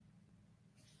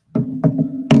Not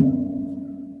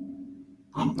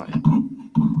yet.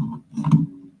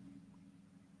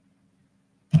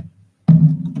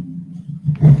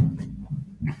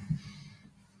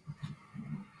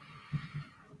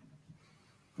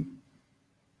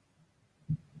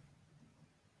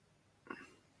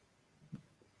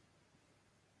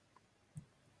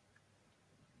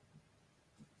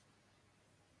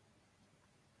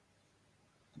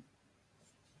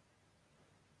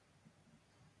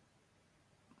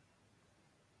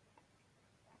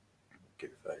 Give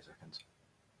it 30 seconds.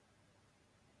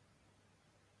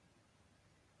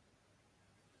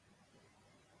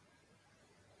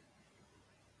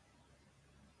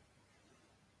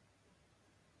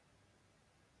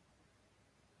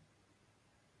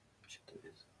 Should do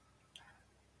this.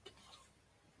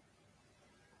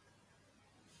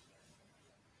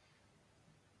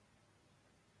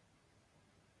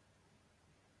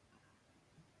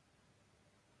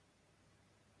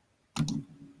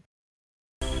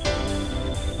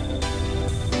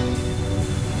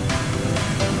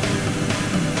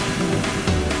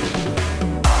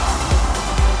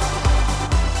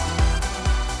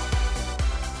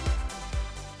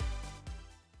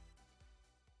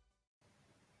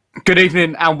 Good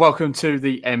evening and welcome to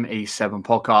the ME7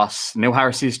 podcast. Neil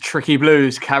Harris's Tricky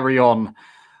Blues carry on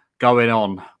going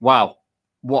on. Wow,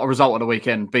 what a result of the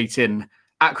weekend, beating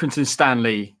Accrington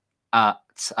Stanley at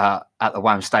the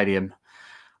WAM Stadium.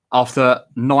 After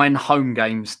 9 home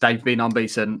games, they've been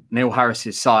unbeaten. Neil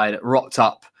Harris's side rocked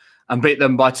up and beat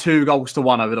them by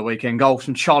 2-1 over the weekend. Goals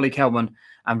from Charlie Kelman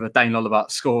and Verdane Lollibat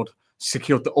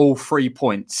secured all 3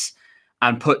 points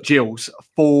and put Gills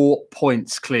 4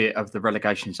 points clear of the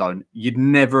relegation zone. You'd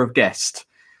never have guessed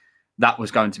that was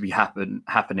going to be happening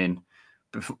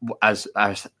as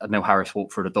Neil Harris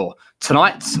walked through the door.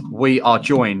 Tonight, we are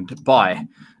joined by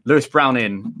Lewis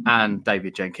Browning and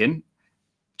David Jenkin.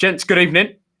 Gents, good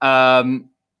evening.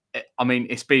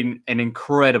 It's been an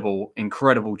incredible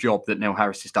job that Neil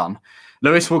Harris has done.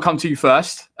 Lewis, we'll come to you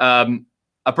first. A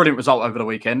brilliant result over the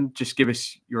weekend. Just give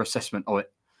us your assessment of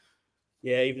it.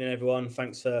 Yeah, evening everyone.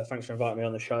 Thanks for inviting me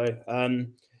on the show.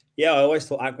 I always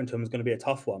thought Accrington was going to be a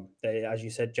tough one. They, as you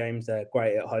said, James, they're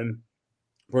great at home,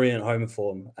 brilliant home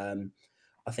form.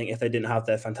 I think if they didn't have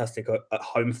their fantastic at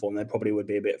home form, they probably would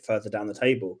be a bit further down the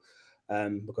table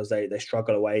because they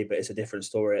struggle away. But it's a different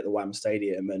story at the WAM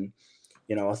Stadium. And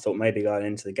I thought maybe going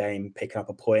into the game, picking up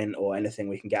a point or anything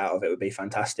we can get out of it would be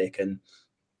fantastic. And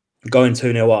going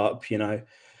 2-0 up,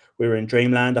 we were in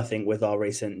dreamland, I think, with our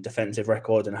recent defensive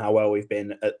record and how well we've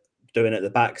been doing at the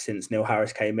back since Neil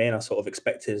Harris came in. I sort of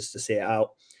expected us to see it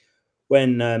out.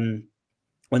 When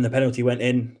the penalty went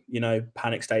in,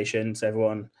 panic stations.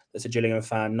 Everyone that's a Gillingham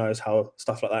fan knows how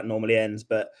stuff like that normally ends.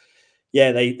 But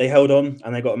yeah, they held on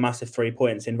and they got a massive 3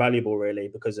 points, invaluable really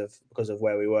because of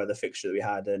where we were, the fixture that we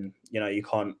had, and you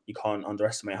can't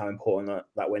underestimate how important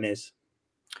that win is.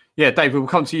 Yeah, David, we'll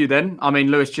come to you then. I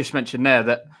mean, Lewis just mentioned there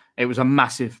that it was a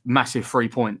massive 3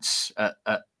 points at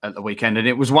the weekend. And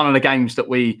it was one of the games that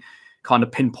we kind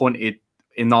of pinpointed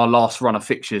in our last run of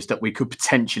fixtures that we could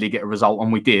potentially get a result,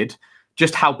 and we did.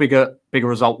 Just how big a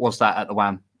result was that at the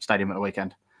WAM Stadium at the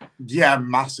weekend? Yeah,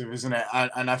 massive, isn't it?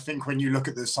 And I think when you look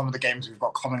at some of the games we've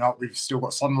got coming up, we've still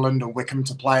got Sunderland and Wickham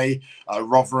to play,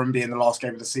 Rotherham being the last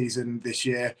game of the season this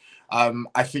year.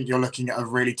 I think you're looking at a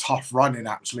really tough run in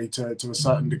actually to a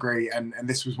certain degree. And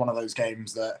this was one of those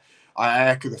games that I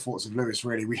echo the thoughts of Lewis,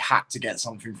 really. We had to get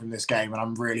something from this game. And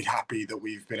I'm really happy that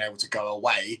we've been able to go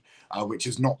away, which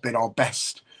has not been our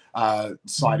best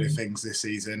side of things this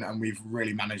season. And we've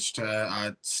really managed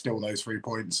to steal those 3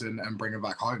 points and bring them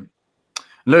back home.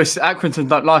 Lewis, Accrington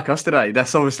don't like us today.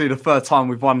 That's obviously the third time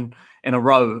we've won in a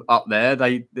row up there.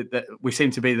 We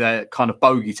seem to be their kind of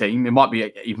bogey team. It might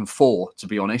be even 4, to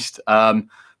be honest.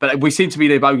 But we seem to be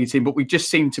their bogey team, but we just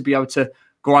seem to be able to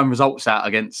grind results out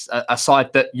against a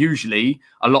side that usually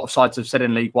a lot of sides have said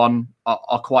in League One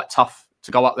are quite tough to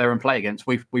go up there and play against.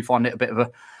 We find it a bit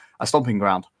of a stomping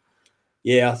ground.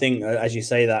 Yeah, I think as you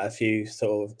say that, a few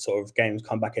sort of games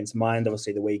come back into mind.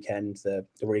 Obviously, the weekend, the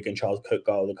Regan Charles Cook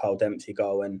goal, the Carl Dempsey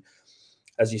goal, and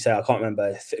as you say, I can't remember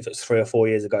if it was 3 or 4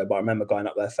 years ago, but I remember going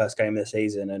up their first game of the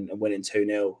season and winning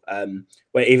 2-0.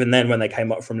 Where even then, when they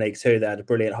came up from League Two, they had a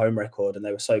brilliant home record and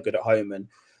they were so good at home, and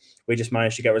we just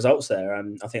managed to get results there.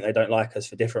 And I think they don't like us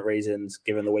for different reasons,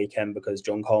 given the weekend, because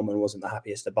John Coleman wasn't the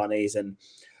happiest of bunnies and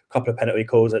a couple of penalty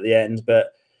calls at the end,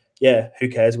 but. Yeah, who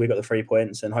cares? We got the 3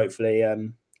 points, and hopefully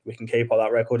we can keep up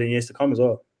that record in years to come as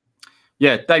well.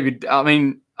 Yeah, David. I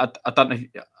mean, I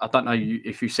don't know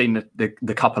if you've seen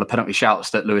the couple of penalty shouts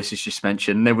that Lewis has just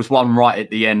mentioned. There was one right at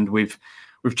the end with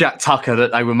Jack Tucker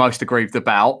that they were most aggrieved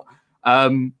about.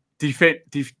 Do you feel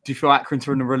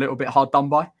Accrington are a little bit hard done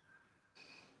by?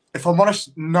 If I'm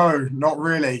honest, no, not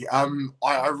really. I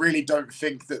really don't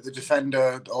think that the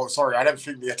defender, I don't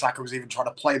think the attacker was even trying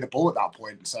to play the ball at that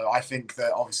point. So I think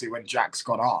that obviously when Jack's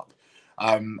gone up,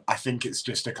 I think it's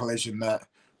just a collision that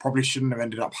probably shouldn't have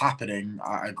ended up happening.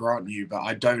 I grant you, but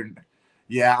I don't.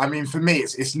 Yeah, I mean, for me,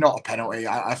 it's not a penalty.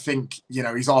 I think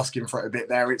he's asking for it a bit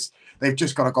there. They've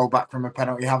just got a goal back from a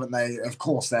penalty, haven't they? Of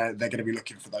course, they're going to be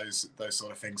looking for those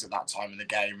sort of things at that time in the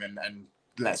game, and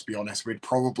let's be honest, we'd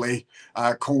probably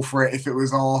call for it if it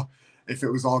was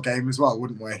our game as well,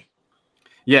 wouldn't we?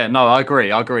 Yeah, no, I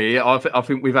agree. I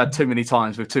think we've had too many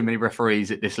times with too many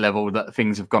referees at this level that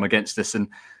things have gone against us, and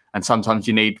sometimes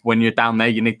when you're down there,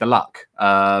 you need the luck.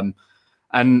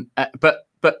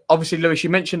 But obviously, Lewis, you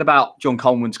mentioned about John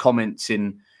Coleman's comments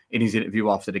in his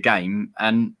interview after the game,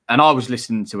 and I was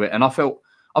listening to it, and I felt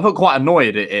quite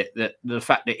annoyed at it, that the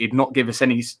fact that he'd not given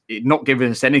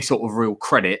us any sort of real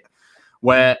credit.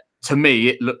 Where to me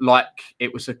it looked like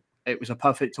it was a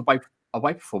perfect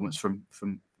away performance from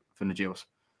the Gills.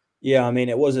 Yeah, I mean,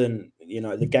 it wasn't,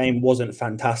 the game wasn't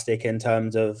fantastic in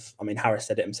terms of, I mean, Harris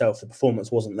said it himself, the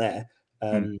performance wasn't there.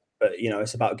 But,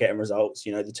 it's about getting results.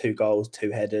 The 2 goals, 2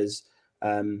 headers.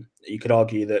 You could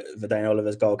argue that Verdane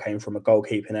Oliver's goal came from a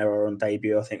goalkeeping error on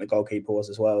debut. I think the goalkeeper was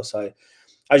as well. So,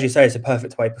 as you say, it's a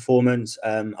perfect away performance.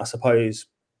 I suppose,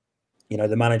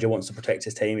 the manager wants to protect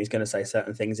his team. He's going to say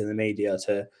certain things in the media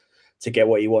to get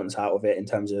what he wants out of it in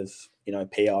terms of,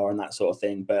 PR and that sort of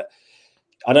thing. But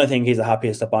I don't think he's the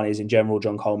happiest of bunnies in general,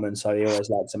 John Coleman. So he always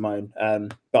likes to moan.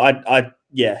 But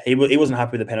he wasn't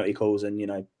happy with the penalty calls,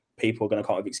 and, people are going to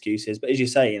come up with excuses. But as you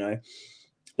say,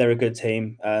 they're a good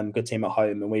team at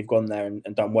home, and we've gone there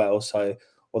and done well. So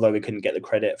although we couldn't get the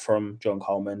credit from John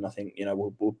Coleman, I think,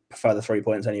 we'll prefer the 3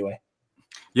 points anyway.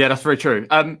 Yeah, that's very true.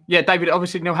 David,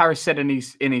 obviously Neil Harris said in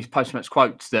his post-match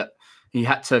quotes that he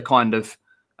had to kind of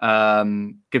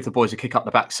give the boys a kick up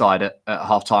the backside at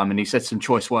half-time, and he said some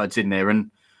choice words in there. And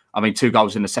I mean, 2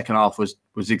 goals in the second half was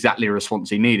exactly the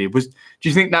response he needed. Do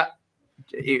you think that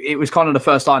it was kind of the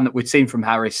first time that we'd seen from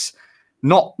Harris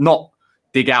not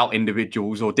dig out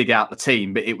individuals or dig out the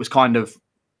team, but it was kind of,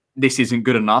 this isn't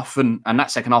good enough, and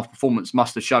that second half performance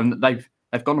must have shown that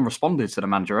they've gone and responded to the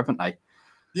manager, haven't they?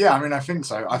 Yeah, I mean, I think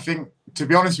so. I think, to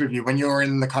be honest with you, when you're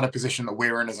in the kind of position that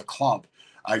we're in as a club,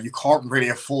 you can't really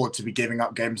afford to be giving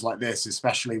up games like this,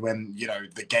 especially when,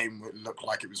 the game looked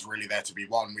like it was really there to be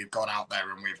won. We've gone out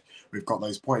there and we've got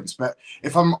those points. But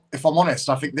if I'm honest,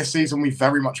 I think this season we've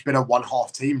very much been a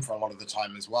one-half team for a lot of the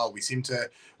time as well. We seem to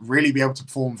really be able to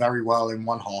perform very well in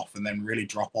one half and then really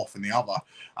drop off in the other.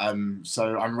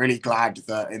 So I'm really glad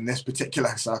that in this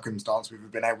particular circumstance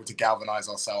we've been able to galvanise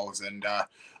ourselves and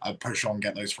push on,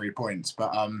 get those 3 points.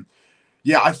 But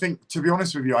I think, to be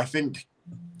honest with you, I think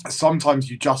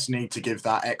sometimes you just need to give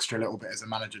that extra little bit as a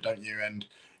manager, don't you? And,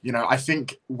 I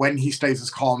think when he stays as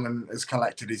calm and as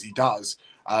collected as he does,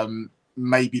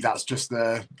 maybe that's just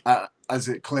as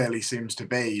it clearly seems to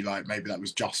be, like maybe that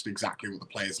was just exactly what the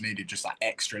players needed, just that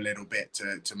extra little bit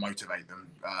to motivate them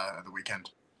at the weekend.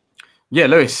 Yeah,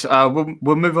 Lewis,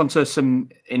 we'll move on to some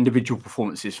individual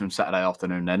performances from Saturday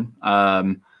afternoon then.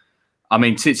 I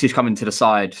mean, since he's come into the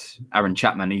side, Aaron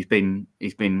Chapman, he's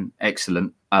been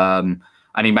excellent.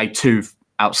 And he made 2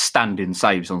 outstanding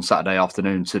saves on Saturday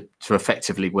afternoon to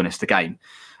effectively win us the game.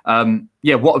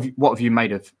 What have you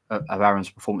made of Aaron's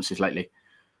performances lately?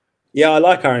 Yeah, I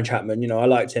like Aaron Chapman. I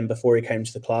liked him before he came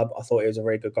to the club. I thought he was a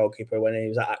very good goalkeeper when he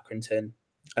was at Accrington.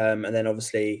 And then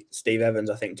obviously Steve Evans,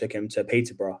 I think, took him to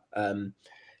Peterborough.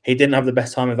 He didn't have the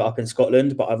best time of it up in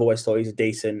Scotland, but I've always thought he's a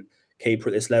decent keeper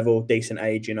at this level, decent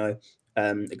age,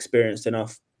 experienced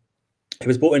enough. He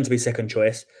was brought in to be second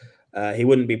choice. He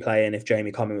wouldn't be playing if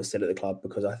Jamie Cumming was still at the club,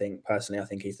 because I think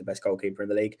he's the best goalkeeper in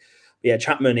the league. But yeah,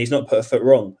 Chapman, he's not put a foot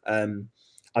wrong.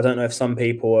 I don't know if some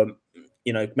people are,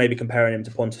 maybe comparing him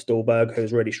to Pontus Dahlberg,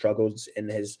 who's really struggled in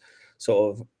his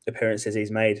sort of appearances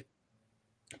he's made.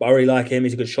 But I really like him.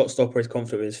 He's a good shot stopper. He's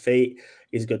confident with his feet.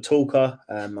 He's a good talker.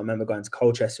 I remember going to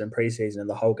Colchester in pre-season, and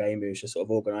the whole game he was just sort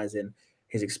of organising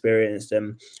his experience.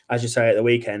 And as you say, at the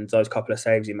weekend, those couple of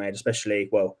saves he made, especially,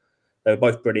 they were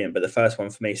both brilliant, but the first one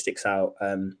for me sticks out.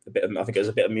 I think it was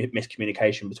a bit of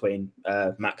miscommunication between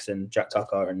Max and Jack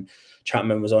Tucker, and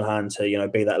Chapman was on hand to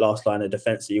be that last line of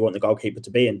defence that you want the goalkeeper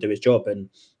to be and do his job. And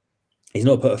he's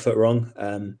not put a foot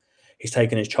wrong. He's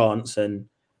taken his chance, and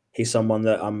he's someone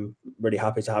that I'm really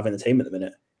happy to have in the team at the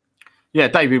minute. Yeah,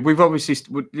 David, we've obviously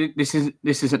this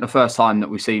isn't the first time that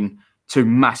we've seen 2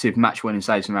 massive match-winning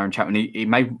saves from Aaron Chapman. He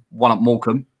made one at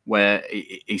Morecambe where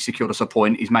he secured us a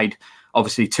point. He's made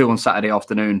obviously 2 on Saturday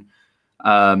afternoon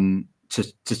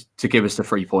to give us the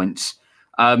 3 points.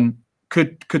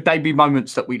 Could they be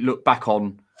moments that we look back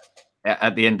on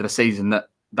at the end of the season that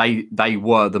they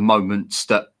were the moments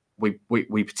that we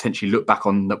potentially look back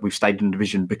on that we've stayed in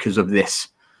division because of this?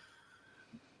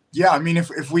 Yeah, I mean,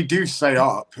 if we do stay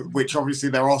up, which obviously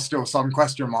there are still some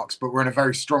question marks, but we're in a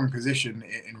very strong position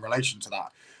in relation to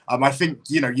that. I think,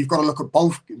 you've got to look at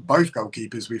both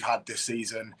goalkeepers we've had this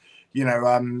season.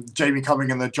 Jamie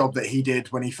coming in the job that he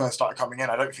did when he first started coming in,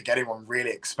 I don't think anyone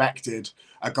really expected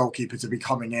a goalkeeper to be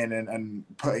coming in and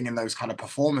putting in those kind of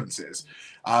performances.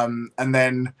 And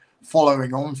then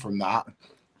following on from that,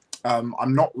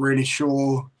 I'm not really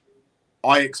sure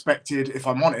I expected, if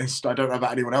I'm honest, I don't know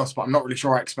about anyone else, but I'm not really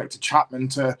sure I expected Chapman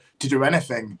to do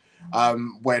anything.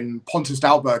 When Pontus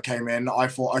Dahlberg came in, I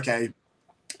thought, okay,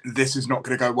 this is not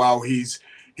going to go well. He's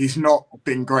not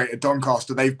been great at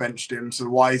Doncaster. They've benched him, so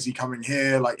why is he coming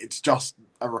here? Like, it's just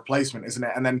a replacement, isn't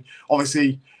it? And then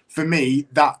obviously for me,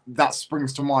 that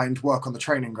springs to mind work on the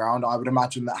training ground. I would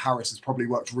imagine that Harris has probably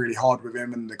worked really hard with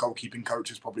him, and the goalkeeping coach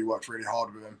has probably worked really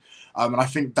hard with him. And I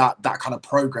think that kind of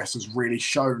progress has really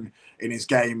shown in his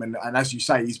game. And as you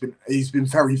say, he's been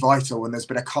very vital. And there's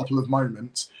been a couple of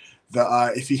moments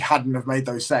that if he hadn't have made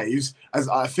those saves, as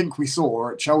I think we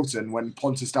saw at Cheltenham when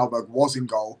Pontus Dahlberg was in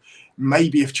goal,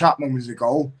 maybe if Chapman was in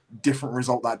goal, different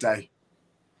result that day.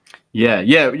 Yeah.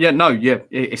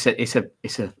 It's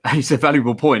a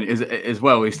valuable point as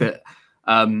well. Is that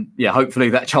hopefully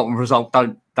that Cheltenham result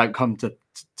don't come to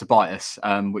bite us,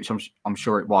 which I'm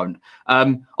sure it won't.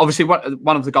 Obviously,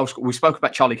 one of the goals we spoke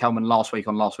about Charlie Kelman last week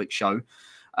on last week's show,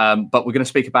 but we're going to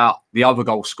speak about the other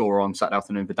goal scorer on Saturday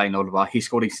afternoon for Dane Oliver. He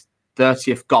scored his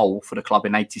 30th goal for the club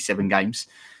in 87 games.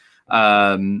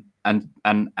 And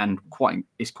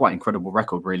it's quite incredible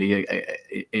record, really.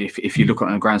 If you look at it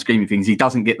in the grand scheme of things, he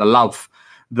doesn't get the love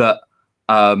that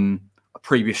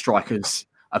previous strikers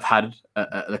have had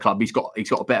at the club. He's got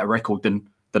a better record than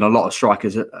a lot of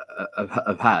strikers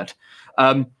have had.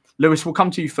 Lewis, we'll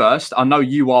come to you first. I know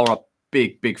you are a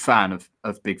big fan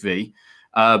of Big V.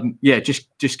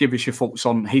 Just give us your thoughts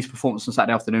on his performance on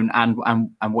Saturday afternoon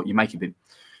and what you make of him.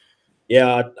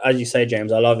 Yeah, as you say,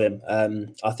 James, I love him.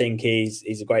 I think he's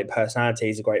a great personality.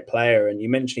 He's a great player. And you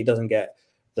mentioned he doesn't get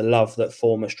the love that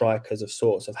former strikers of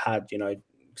sorts have had,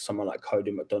 someone like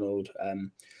Cody McDonald,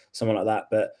 someone like that.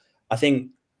 But I think,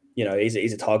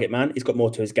 he's a target man. He's got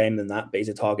more to his game than that, but he's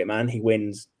a target man. He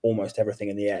wins almost everything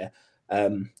in the air.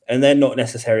 And they're not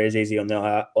necessarily as easy on the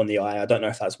eye. I don't know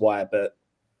if that's why, but,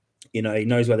 he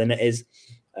knows where the net is.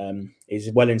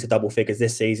 He's well into double figures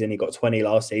this season. He got 20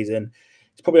 last season.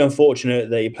 It's probably unfortunate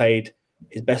that he played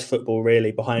his best football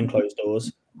really behind closed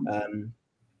doors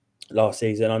last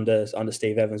season under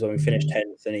Steve Evans when we finished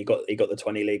 10th and he got the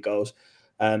 20 league goals.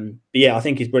 But yeah, I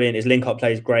think he's brilliant. His link up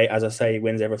play is great. As I say, he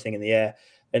wins everything in the air,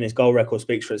 and his goal record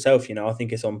speaks for itself. I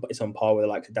think it's on par with the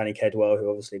likes of Danny Kedwell, who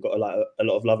obviously got a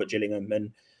lot of love at Gillingham.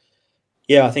 And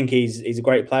yeah, I think he's a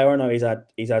great player. I know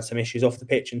he's had some issues off the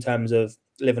pitch in terms of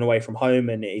living away from home,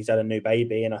 and he's had a new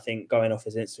baby. And I think going off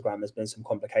his Instagram, there's been some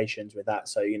complications with that.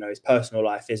 So his personal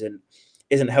life isn't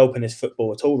helping his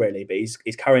football at all, really. But he's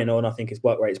carrying on. I think his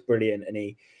work rate is brilliant, and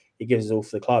he gives us all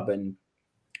for the club. And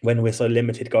when we're so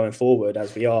limited going forward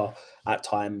as we are at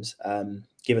times,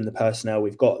 given the personnel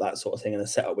we've got, that sort of thing, and the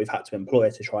setup we've had to employ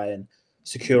to try and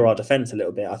secure our defence a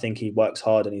little bit, I think he works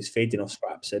hard and he's feeding off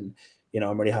scraps. And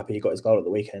I'm really happy he got his goal at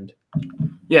the weekend.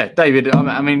 Yeah, David.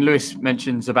 I mean, Lewis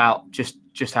mentions about just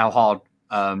how hard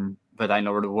Dane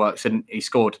Oliver works, and he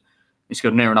scored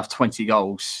near enough 20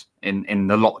 goals in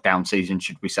the lockdown season,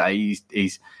 should we say?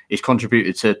 He's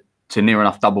contributed to near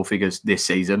enough double figures this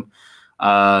season.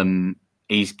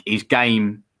 His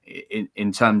game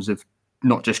in terms of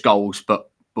not just goals but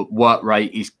work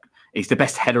rate, he's the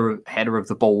best header of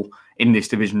the ball in this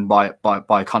division by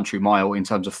a country mile in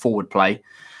terms of forward play.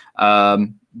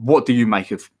 What do you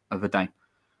make of Dane?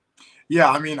 Yeah,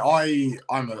 I mean,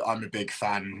 I'm a big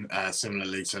fan,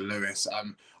 similarly to Lewis.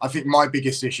 I think my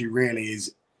biggest issue really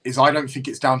is I don't think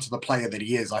it's down to the player that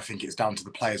he is. I think it's down to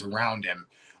the players around him.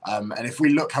 And if we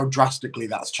look how drastically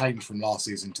that's changed from last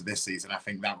season to this season, I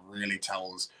think that really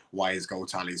tells why his goal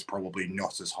tally is probably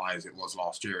not as high as it was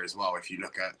last year as well. If you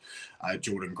look at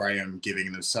Jordan Graham giving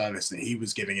him the service that he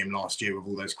was giving him last year with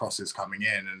all those crosses coming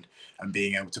in and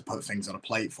being able to put things on a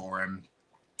plate for him.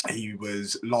 He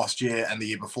was last year and the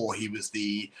year before, he was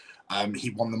he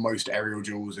won the most aerial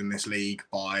duels in this league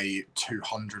by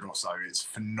 200 or so. It's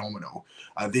phenomenal.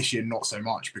 This year, not so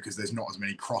much because there's not as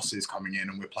many crosses coming in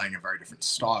and we're playing a very different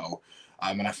style.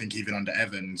 And I think even under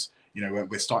Evans,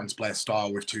 we're starting to play a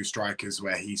style with two strikers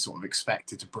where he's sort of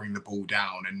expected to bring the ball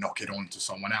down and knock it on to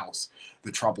someone else.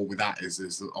 The trouble with that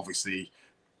is obviously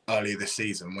earlier this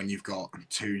season, when you've got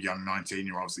 2 young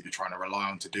 19-year-olds that you're trying to rely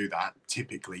on to do that,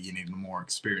 typically you need a more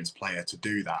experienced player to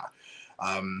do that.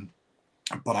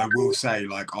 But I will say,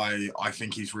 like, I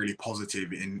think he's really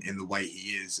positive in the way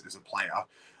he is as a player.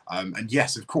 And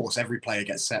yes, of course, every player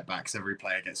gets setbacks, every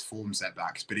player gets form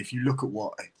setbacks. But if you look at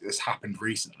what has happened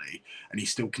recently, and he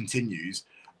still continues,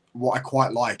 what I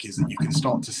quite like is that you can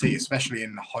start to see, especially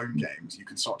in the home games, you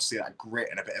can start to see that grit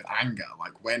and a bit of anger.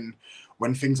 Like when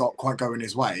things aren't quite going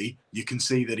his way, you can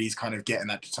see that he's kind of getting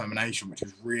that determination, which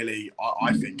is really,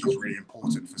 I think, is really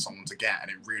important for someone to get,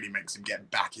 and it really makes him get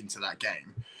back into that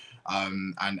game.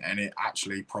 And it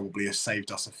actually probably has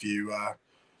saved us a few,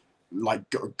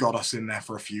 got us in there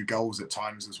for a few goals at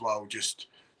times as well, just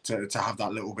to have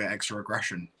that little bit extra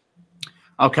aggression.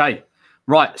 Okay,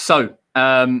 right. So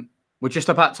we're just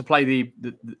about to play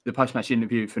the post-match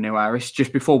interview for Neil Harris.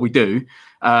 Just before we do,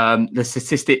 the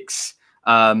statistics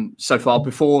so far,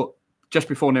 just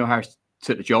before Neil Harris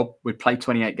took the job, we'd played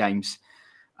 28 games.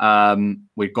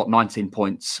 We've got 19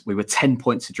 points. We were 10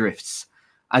 points adrift.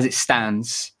 As it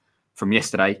stands from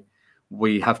yesterday,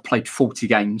 we have played 40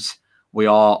 games. We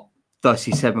are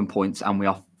 37 points and we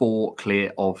are 4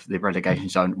 clear of the relegation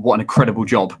zone. What an incredible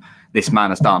job this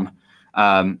man has done.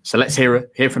 So let's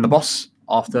hear from the boss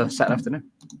after Saturday afternoon.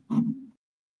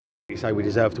 You say we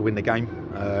deserved to win the game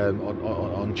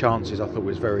on chances. I thought it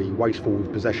was very wasteful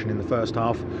with possession in the first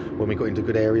half when we got into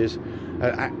good areas.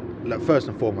 First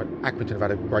and foremost, Accrington have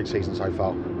had a great season so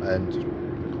far,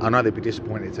 and I know they'd be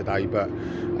disappointed today, but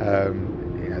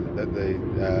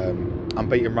the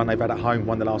unbeaten run they've had at home,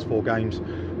 won the last 4 games,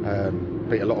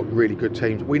 beat a lot of really good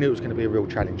teams. We knew it was going to be a real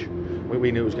challenge.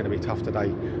 We knew it was going to be tough today.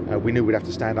 We knew we'd have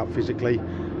to stand up physically,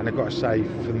 and I've got to say,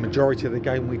 for the majority of the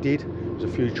game we did. There was a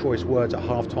few choice words at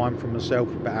half-time from myself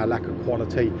about our lack of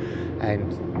quality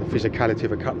and the physicality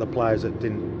of a couple of players that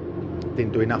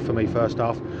didn't do enough for me first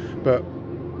half. But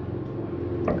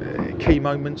key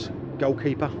moments,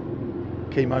 goalkeeper,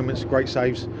 key moments, great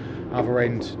saves. Other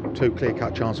end, 2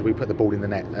 clear-cut chances. We put the ball in the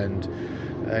net, and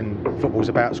football's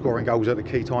about scoring goals at the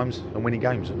key times and winning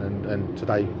games. And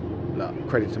today,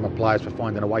 credit to my players for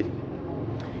finding a way.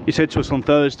 You said to us on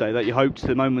Thursday that you hoped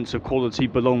the moments of quality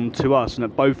belonged to us, and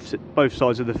at both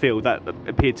sides of the field that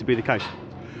appeared to be the case.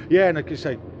 Yeah, and I could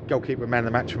say goalkeeper man of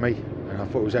the match for me, and I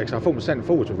thought it was excellent. I thought the centre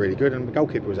forwards were really good, and the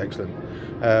goalkeeper was excellent.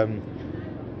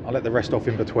 I'll let the rest off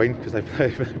in between because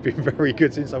they've been very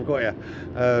good since I've got here.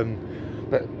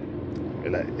 But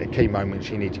at key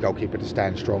moments, you need your goalkeeper to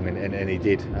stand strong, and he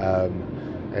did.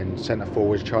 And centre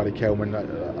forwards, Charlie Kelman,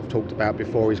 I've talked about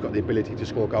before, he's got the ability to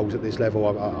score goals at this level.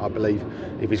 I believe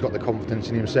if he's got the confidence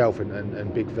in himself,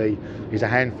 and Big V, he's a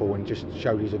handful, and just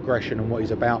showed his aggression and what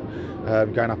he's about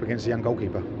going up against the young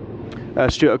goalkeeper.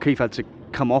 Stuart O'Keefe had to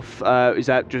come off. Is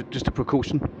that just a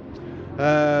precaution?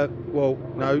 Well,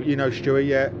 no, you know Stuart,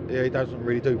 yeah, he doesn't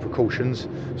really do precautions,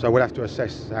 so we'll have to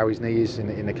assess how his knee is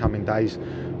in the coming days.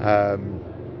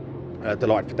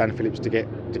 Delighted for Dan Phillips to get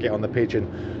on the pitch,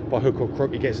 and by hook or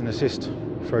crook he gets an assist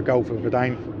for a goal for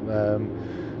Verdane.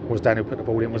 Was Dan who put the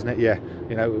ball in, wasn't it? Yeah,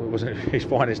 it wasn't his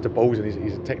finest of balls, and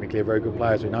he's technically a very good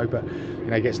player, as we know, but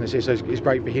he gets an assist, so it's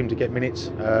great for him to get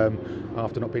minutes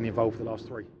after not being involved for the last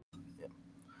 3.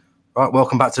 Right,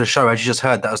 welcome back to the show. As you just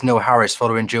heard, that was Neil Harris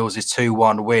following Gills'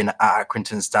 2-1 win at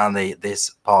Accrington Stanley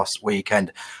this past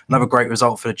weekend. Another great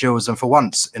result for the Gills, and for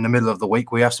once in the middle of the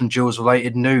week we have some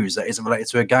Gills-related news that isn't related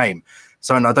to a game.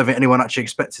 So I don't think anyone actually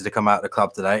expected to come out of the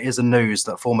club today. It is the news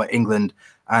that former England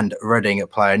and Reading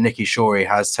player Nicky Shorey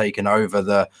has taken over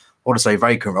the, I want to say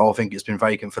vacant role. I think it's been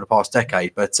vacant for the past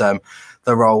decade, but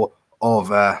the role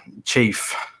of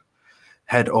chief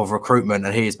head of recruitment,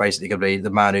 and he is basically going to be the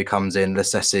man who comes in and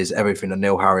assesses everything that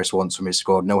Neil Harris wants from his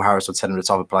squad. Neil Harris will tell him the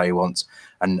type of player he wants,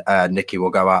 and Nicky will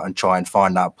go out and try and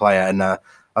find that player. And I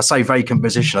say vacant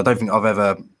position. I don't think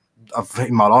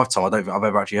in my lifetime, I don't think I've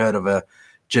ever actually heard of a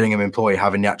Gillingham employee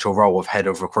having the actual role of head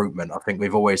of recruitment. I think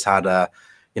we've always had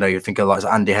you think of like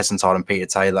Andy Hessenthal and Peter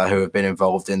Taylor, who have been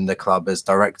involved in the club as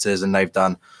directors, and they've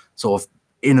done sort of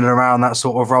in and around that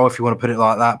sort of role, if you want to put it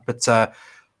like that. But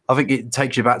I think it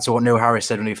takes you back to what Neil Harris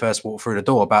said when he first walked through the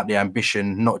door about the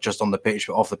ambition, not just on the pitch,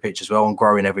 but off the pitch as well, and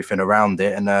growing everything around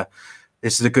it. And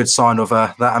this is a good sign of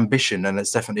that ambition. And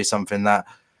it's definitely something that,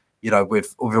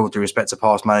 with all due respect to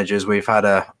past managers, we've had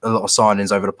a lot of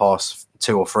signings over the past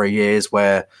 2 or 3 years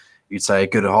where you'd say a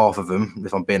good half of them,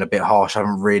 if I'm being a bit harsh,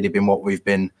 haven't really been what we've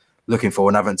been looking for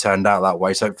and haven't turned out that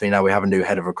way. So hopefully now we have a new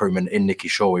head of recruitment in Nicky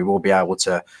Shorey. We will be able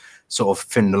to sort of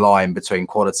thin the line between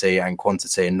quality and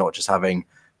quantity, and not just having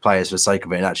players for the sake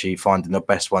of it, and actually finding the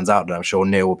best ones out there. I'm sure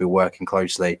Neil will be working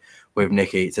closely with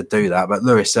Nicky to do that. But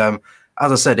Lewis,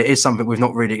 as I said, it is something we've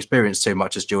not really experienced too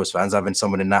much as Gills fans, having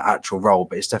someone in that actual role.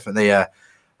 But it's definitely a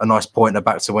nice pointer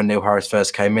back to when Neil Harris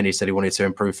first came in. He said he wanted to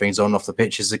improve things on and off the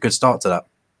pitch. It's a good start to that.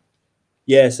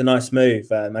 Yeah, it's a nice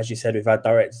move. As you said, we've had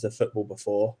directors of football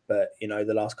before, but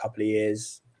the last couple of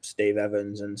years, Steve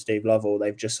Evans and Steve Lovell,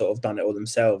 they've just sort of done it all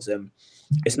themselves, and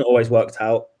it's not always worked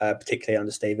out. Particularly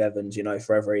under Steve Evans,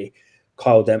 for every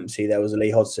Kyle Dempsey, there was a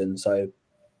Lee Hodgson. So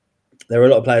there are a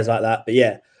lot of players like that. But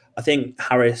yeah, I think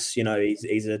Harris,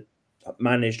 he's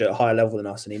managed at a higher level than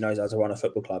us, and he knows how to run a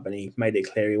football club. And he made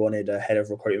it clear he wanted a head of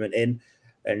recruitment in,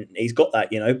 and he's got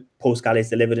that. Paul Scally's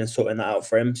delivered and sorting that out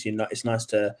for him. So it's nice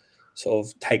to sort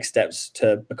of take steps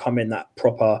to becoming that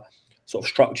proper sort of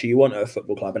structure you want at a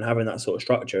football club, and having that sort of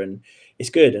structure, and it's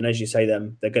good. And as you say,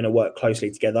 they're going to work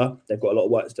closely together. They've got a lot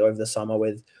of work to do over the summer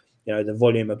with the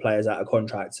volume of players out of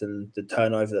contracts and the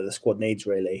turnover that the squad needs.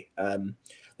 Really,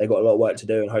 they've got a lot of work to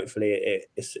do, and hopefully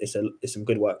it's some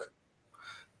good work.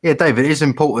 Yeah, David, it is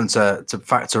important to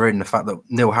factor in the fact that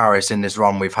Neil Harris, in this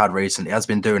run we've had recently, has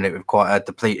been doing it with quite a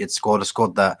depleted squad, a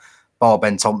squad that, bar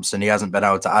Ben Thompson, he hasn't been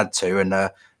able to add to. And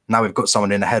now we've got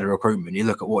someone in the head of recruitment. You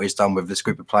look at what he's done with this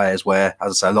group of players where,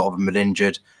 as I say, a lot of them are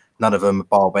injured. None of them,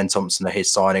 bar Ben Thompson, are his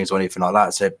signings or anything like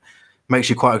that. So it makes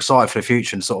you quite excited for the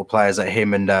future, and sort of players that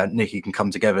him and Nicky can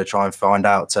come together to try and find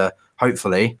out to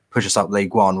hopefully push us up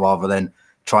League One rather than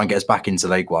try and get us back into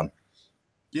League One.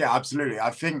 Yeah, absolutely. I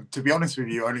think, to be honest with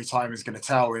you, only time is going to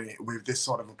tell with this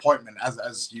sort of appointment.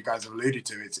 As you guys have alluded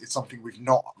to, it's something we've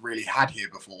not really had here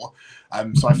before.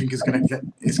 So I think it's going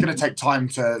to take time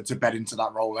to bed into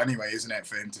that role anyway, isn't it,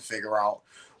 for him to figure out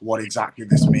what exactly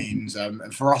this means,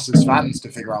 and for us as fans to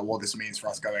figure out what this means for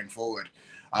us going forward.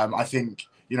 I think,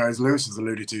 as Lewis has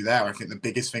alluded to there, I think the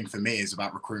biggest thing for me is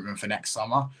about recruitment for next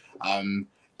summer.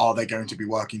 Are they going to be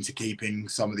working to keeping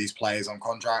some of these players on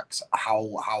contracts?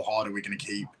 How hard are we going to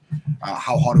keep?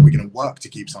 How hard are we going to work to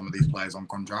keep some of these players on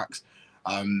contracts?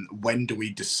 When do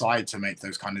we decide to make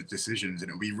those kind of decisions? And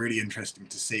it'll be really interesting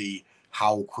to see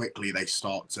how quickly they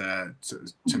start to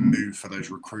move for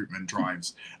those recruitment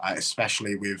drives,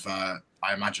 especially with, I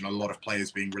imagine, a lot of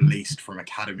players being released from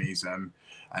academies and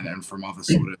from other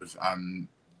sort of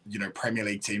Premier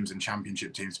League teams and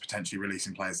Championship teams potentially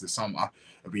releasing players this summer.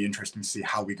 It'll be interesting to see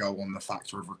how we go on the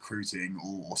factor of recruiting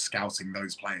or scouting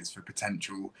those players for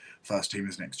potential first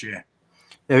teamers next year.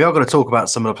 Yeah, we are going to talk about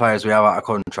some of the players we have out of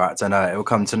contract, and it will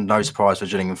come to no surprise for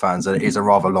Gillingham fans that it is a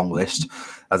rather long list,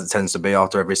 as it tends to be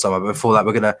after every summer. But before that,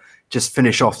 we're going to just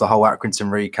finish off the whole Accrington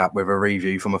recap with a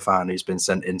review from a fan who's been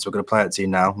sent in. So we're going to play it to you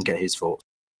now and get his thoughts.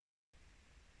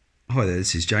 Hi there,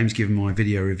 this is James giving my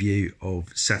video review of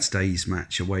Saturday's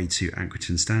match away to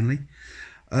Accrington Stanley.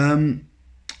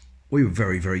 We were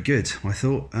very, very good, I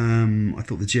thought. I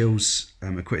thought the Gills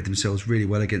acquitted themselves really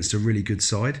well against a really good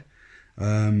side.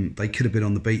 They could have been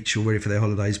on the beach already for their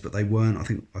holidays, but they weren't. I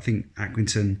think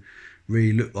Accrington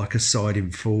really looked like a side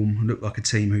in form, looked like a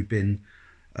team who'd been,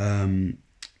 had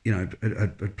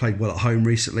played well at home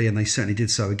recently, and they certainly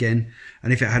did so again.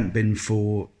 And if it hadn't been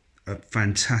for a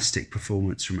fantastic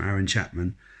performance from Aaron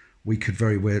Chapman, we could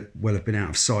very well have been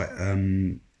out of sight,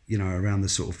 around the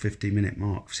sort of 50-minute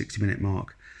mark, 60-minute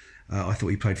mark. I thought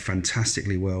he played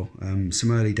fantastically well.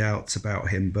 Some early doubts about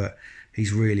him, but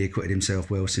he's really acquitted himself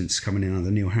well since coming in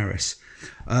under Neil Harris.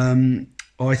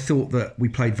 I thought that we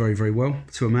played very, very well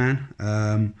to a man.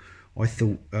 I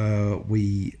thought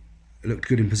we looked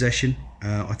good in possession.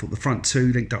 I thought the front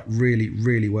two linked up really,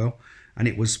 really well, and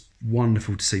it was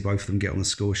wonderful to see both of them get on the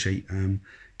score sheet.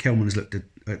 Kelman has looked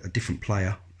a different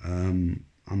player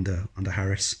under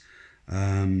Harris.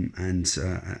 And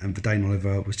Verdane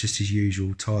Oliver was just his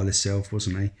usual tireless self,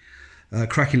 wasn't he?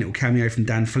 Cracking little cameo from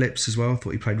Dan Phillips as well. I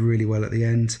thought he played really well at the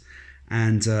end,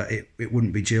 and it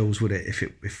wouldn't be Gills, would it, if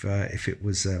it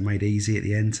was made easy at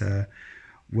the end.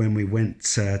 When we went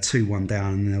 2-1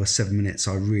 down and there were 7 minutes,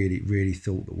 I really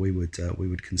thought that we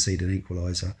would concede an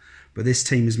equaliser. But this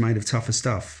team is made of tougher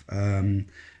stuff, and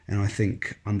I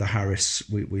think under Harris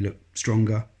we look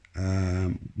stronger.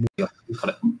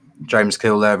 James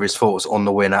Kill there, his thoughts on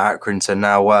the win at Accrington.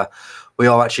 Now, we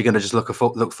are actually going to just look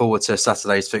forward to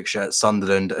Saturday's fixture at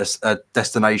Sunderland, a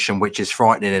destination which is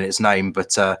frightening in its name,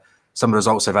 but some of the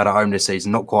results they've had at home this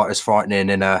season, not quite as frightening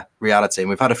in reality. And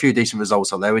we've had a few decent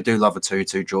results up there. We do love a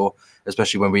 2-2 draw,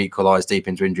 especially when we equalise deep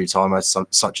into injury time,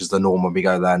 such as the norm when we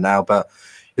go there now. But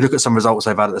you look at some results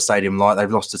they've had at the stadium, like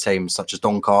they've lost to teams such as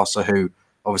Doncaster, who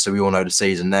obviously we all know the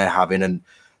season they're having, and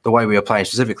the way we are playing,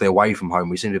 specifically away from home,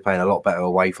 we seem to be playing a lot better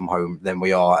away from home than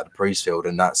we are at the Priestfield,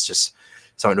 and that's just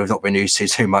something we've not been used to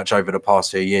too much over the past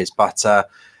few years. But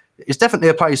it's definitely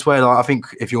a place where, like, I think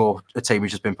if you're a team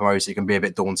who's just been promoted, it can be a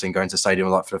bit daunting going to stadium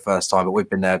like for the first time. But we've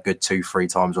been there a good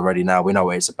 2-3 times already now. We know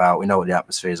what it's about. We know what the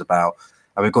atmosphere is about.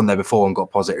 And we've gone there before and got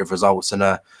positive results.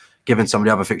 And given some of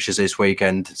the other fixtures this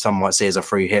weekend, some might see it as a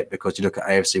free hit because you look at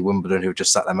AFC Wimbledon, who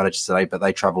just sat their manager today, but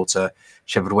they travel to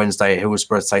Sheffield Wednesday at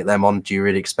Hillsborough to take them on. Do you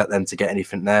really expect them to get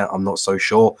anything there? I'm not so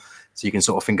sure. So you can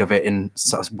sort of think of it in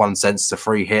one sense, it's a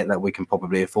free hit that we can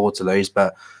probably afford to lose.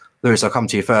 But Lewis, I'll come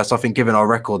to you first. I think given our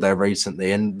record there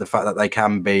recently and the fact that they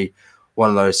can be one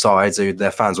of those sides who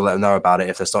their fans will let them know about it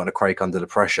if they're starting to crake under the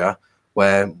pressure,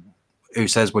 who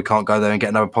says we can't go there and get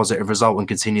another positive result and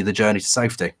continue the journey to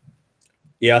safety?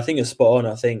 Yeah, I think it's spot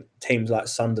on. I think teams like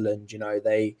Sunderland, you know,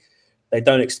 they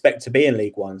don't expect to be in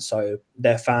League One, so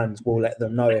their fans will let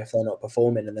them know if they're not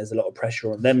performing, and there's a lot of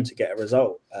pressure on them to get a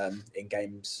result in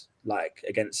games like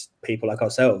against people like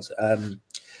ourselves.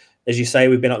 As you say,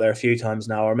 we've been up there a few times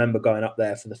now. I remember going up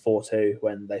there for the 4-2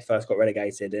 when they first got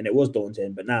relegated, and it was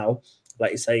daunting. But now,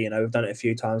 like you say, you know, we've done it a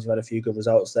few times. We've had a few good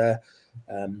results there.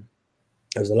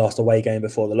 It was the last away game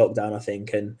before the lockdown, I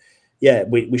think, and yeah,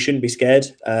 we shouldn't be scared.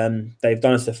 They've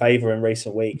done us a favour in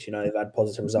recent weeks. You know, they've had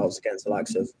positive results against the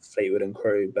likes of Fleetwood and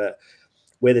Crewe, but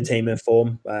we're the team in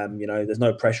form. You know, there's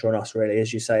no pressure on us really.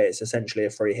 As you say, it's essentially a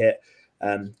free hit.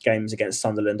 Games against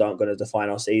Sunderland aren't going to define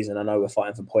our season. I know we're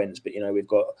fighting for points, but you know, we've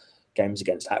got games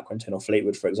against Accrington or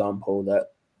Fleetwood, for example, that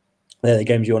they're the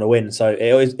games you want to win. So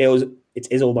it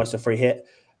is almost a free hit.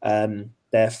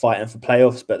 They're fighting for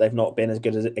playoffs, but they've not been as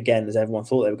good as everyone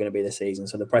thought they were going to be this season.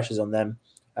 So the pressure's on them.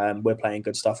 We're playing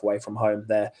good stuff away from home.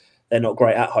 They're not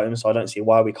great at home, so I don't see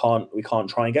why we can't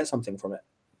try and get something from it.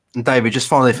 And David, just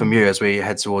finally from you as we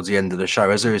head towards the end of the show,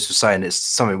 as Lewis was saying, it's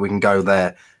something we can go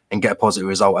there and get a positive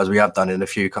result as we have done in a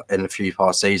few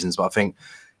past seasons. But I think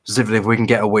specifically if we can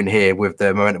get a win here with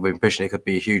the momentum we've been pushing, it could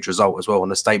be a huge result as well,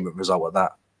 and a statement result at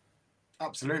that.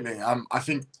 Absolutely. I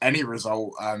think any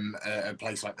result at a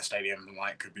place like the Stadium of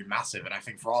Light could be massive. And I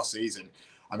think for our season,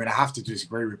 I mean, I have to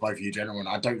disagree with both of you gentlemen.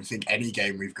 I don't think any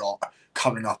game we've got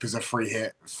coming up is a free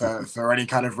hit for any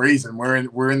kind of reason.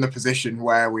 We're in the position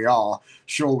where we are.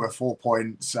 Sure, we're 4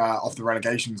 points off the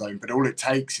relegation zone, but all it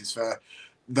takes is for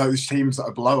those teams that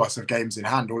are below us have games in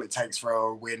hand. All it takes for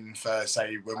a win for,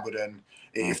 say, Wimbledon,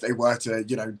 if they were to,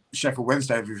 you know, Sheffield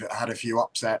Wednesday, we've had a few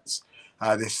upsets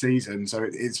this season, so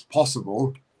it's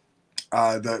possible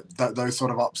that those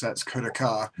sort of upsets could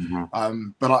occur.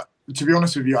 But to be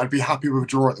honest with you, I'd be happy with a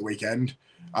draw at the weekend.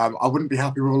 I wouldn't be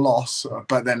happy with a loss,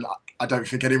 but then I don't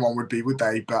think anyone would be, would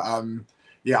they? But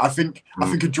yeah, I think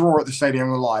a draw at the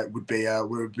Stadium of Light would be a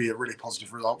really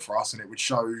positive result for us, and it would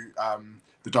show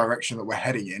the direction that we're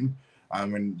heading in,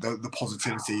 and the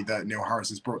positivity that Neil Harris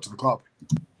has brought to the club.